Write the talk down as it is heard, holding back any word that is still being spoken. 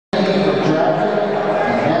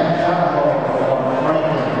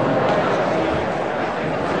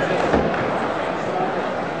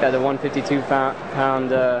the 152-pound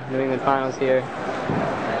New England finals here.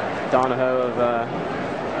 Donohoe of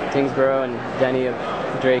Tyngsboro and Dehney of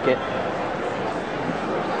Dracut.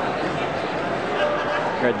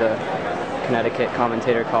 Heard the Connecticut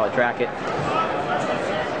commentator call it Dracut.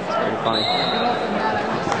 It's pretty funny.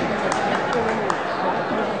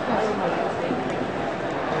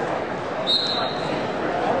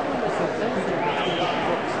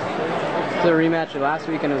 It's a rematch of last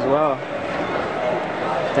weekend as well.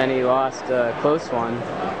 Dehney lost a close one.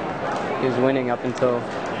 He was winning up until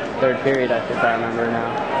third period, if I remember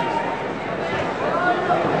now.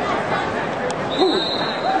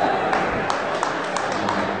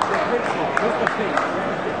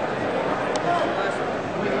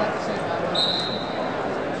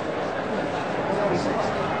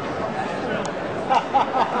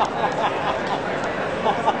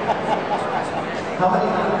 How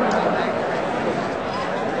many?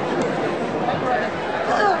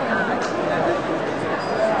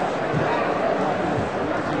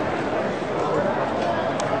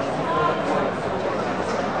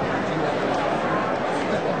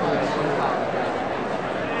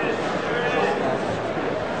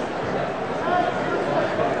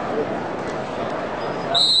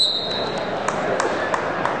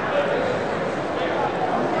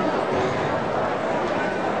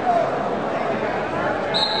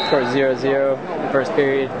 Score 0-0 first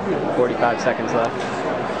period, 45 seconds left.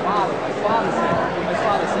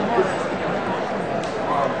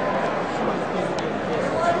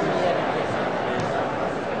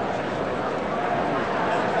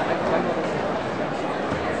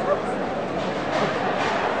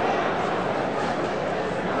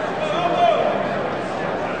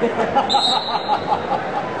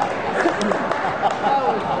 That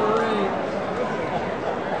was great.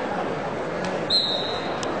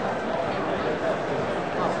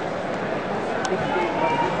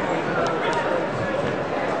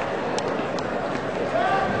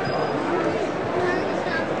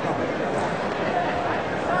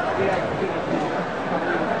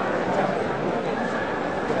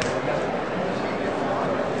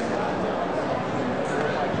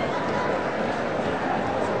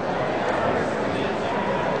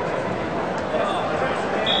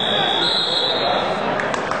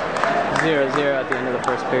 0-0 at the end of the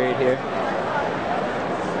first period here.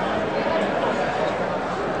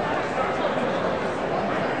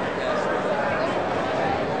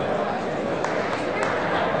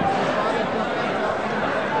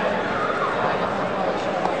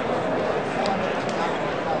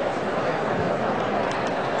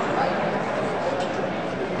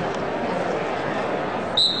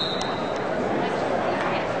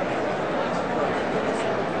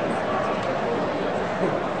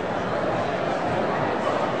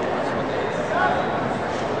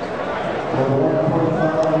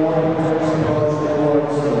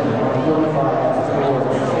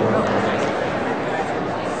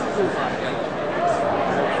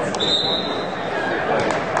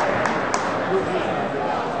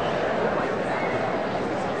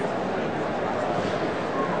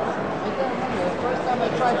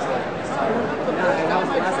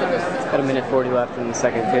 Got a minute 40 left in the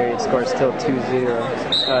second period. Score is still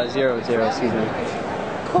 0-0, excuse me.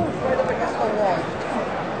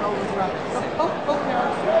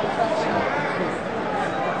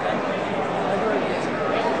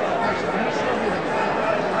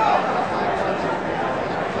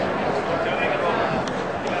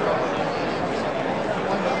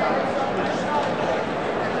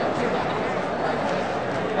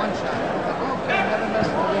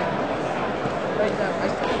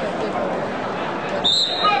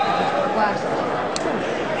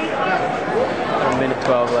 A minute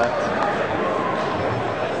 12 left.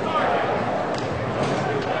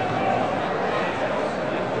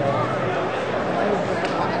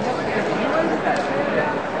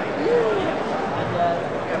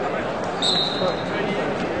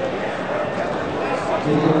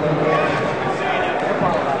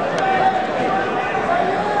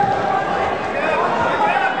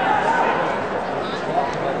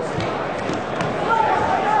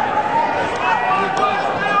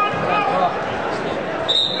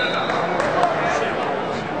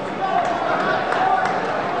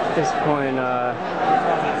 At this point,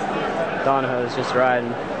 Donohoe is just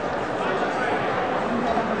riding.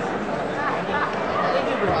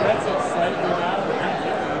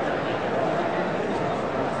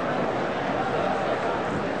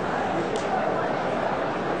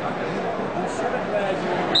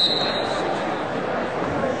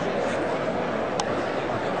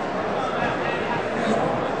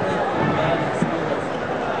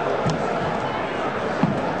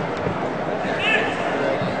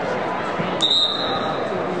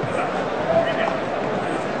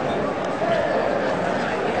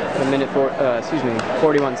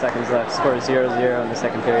 41 seconds left. Score is 0-0 in the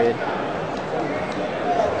second period.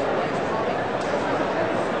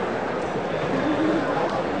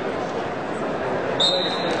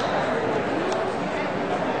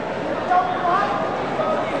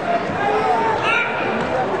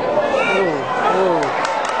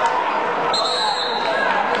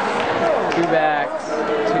 Two backs,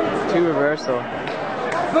 two reversal.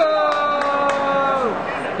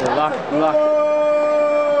 Lock.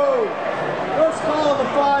 Let's call the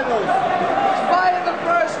finals. Fight in the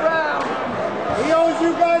first round. He owes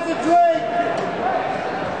you guys a drink.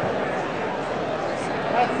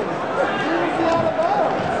 That's it. Did you see out of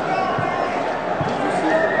bounds? Did you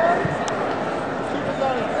see out of bounds? Keeper's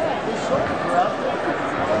on his back. His shoulders are up.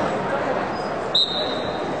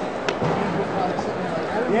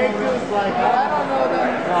 Yankees like, I don't know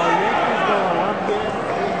that. No, Yankees going up here.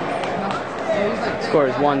 Score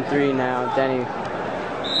is 1-3 now. Dehney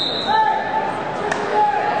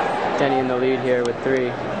in the lead here with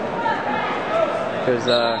 3. There's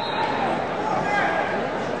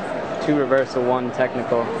 2 reversal, 1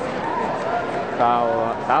 technical.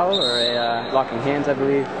 Foul or a locking hands, I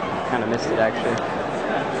believe. Kind of missed it actually.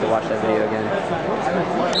 Should watch that video again.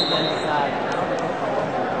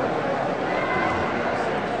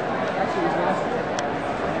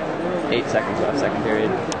 8 seconds left, second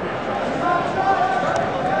period.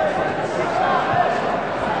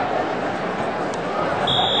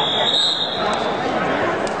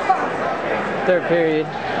 Third period.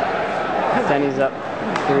 Dehney's up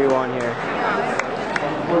 3-1 here.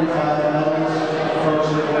 45 minutes.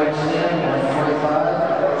 First break stand. 145.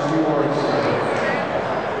 First 2 words.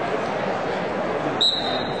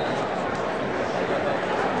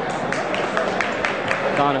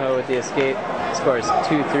 Donohoe with the escape. Scores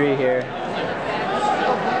 2-3 here.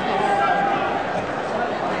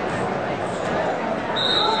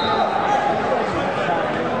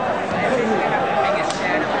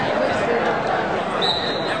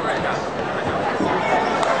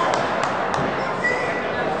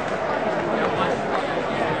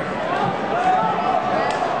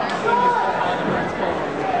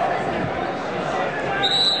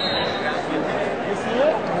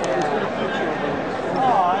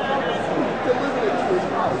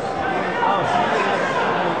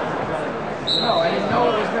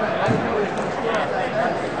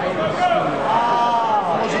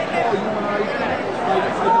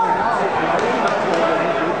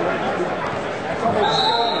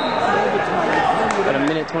 About a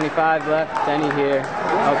minute 25 left. Dehney here,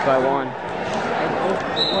 up by 1.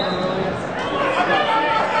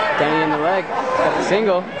 Dehney in the leg, got the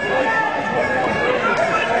single.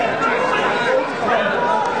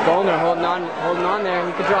 Goldner holding on there.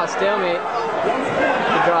 He could draw a stalemate.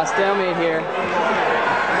 Here.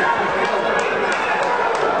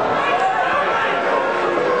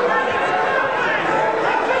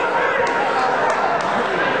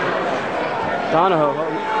 Donohoe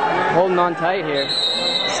holding on tight here.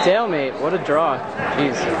 Stalemate, what a draw.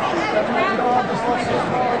 Jeez.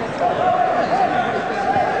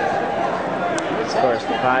 Score is 5-2.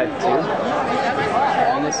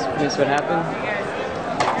 And this what happened?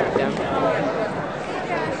 Down.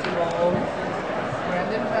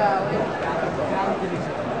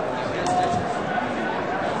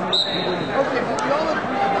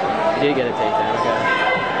 He did get a takedown, okay.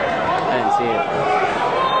 I didn't see it.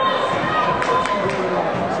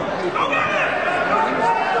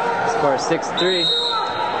 Score 6-3.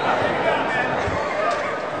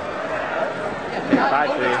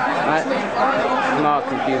 5-3. I'm all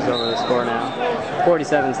confused over the score now.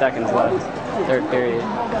 47 seconds left. Third period.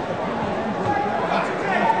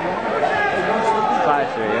 5-3,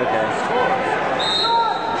 okay.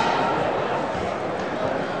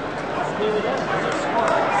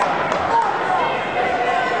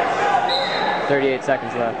 38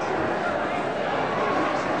 seconds left.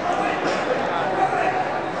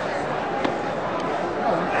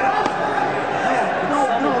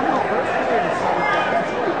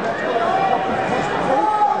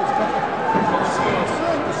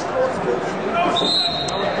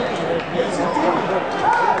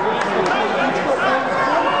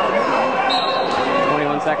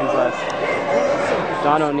 Seconds left.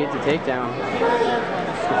 Donohoe needs a takedown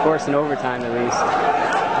to force an overtime at least.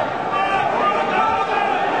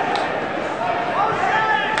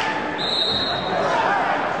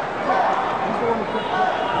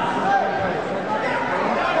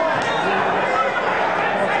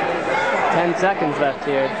 Seconds left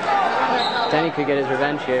here. Dehney could get his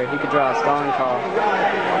revenge here. He could draw a stalling call.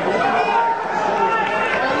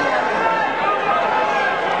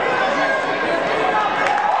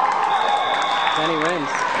 Dehney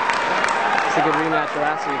wins. It's a good rematch for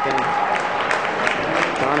last weekend.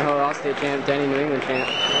 Donohoe All-State champ, Dehney New England champ.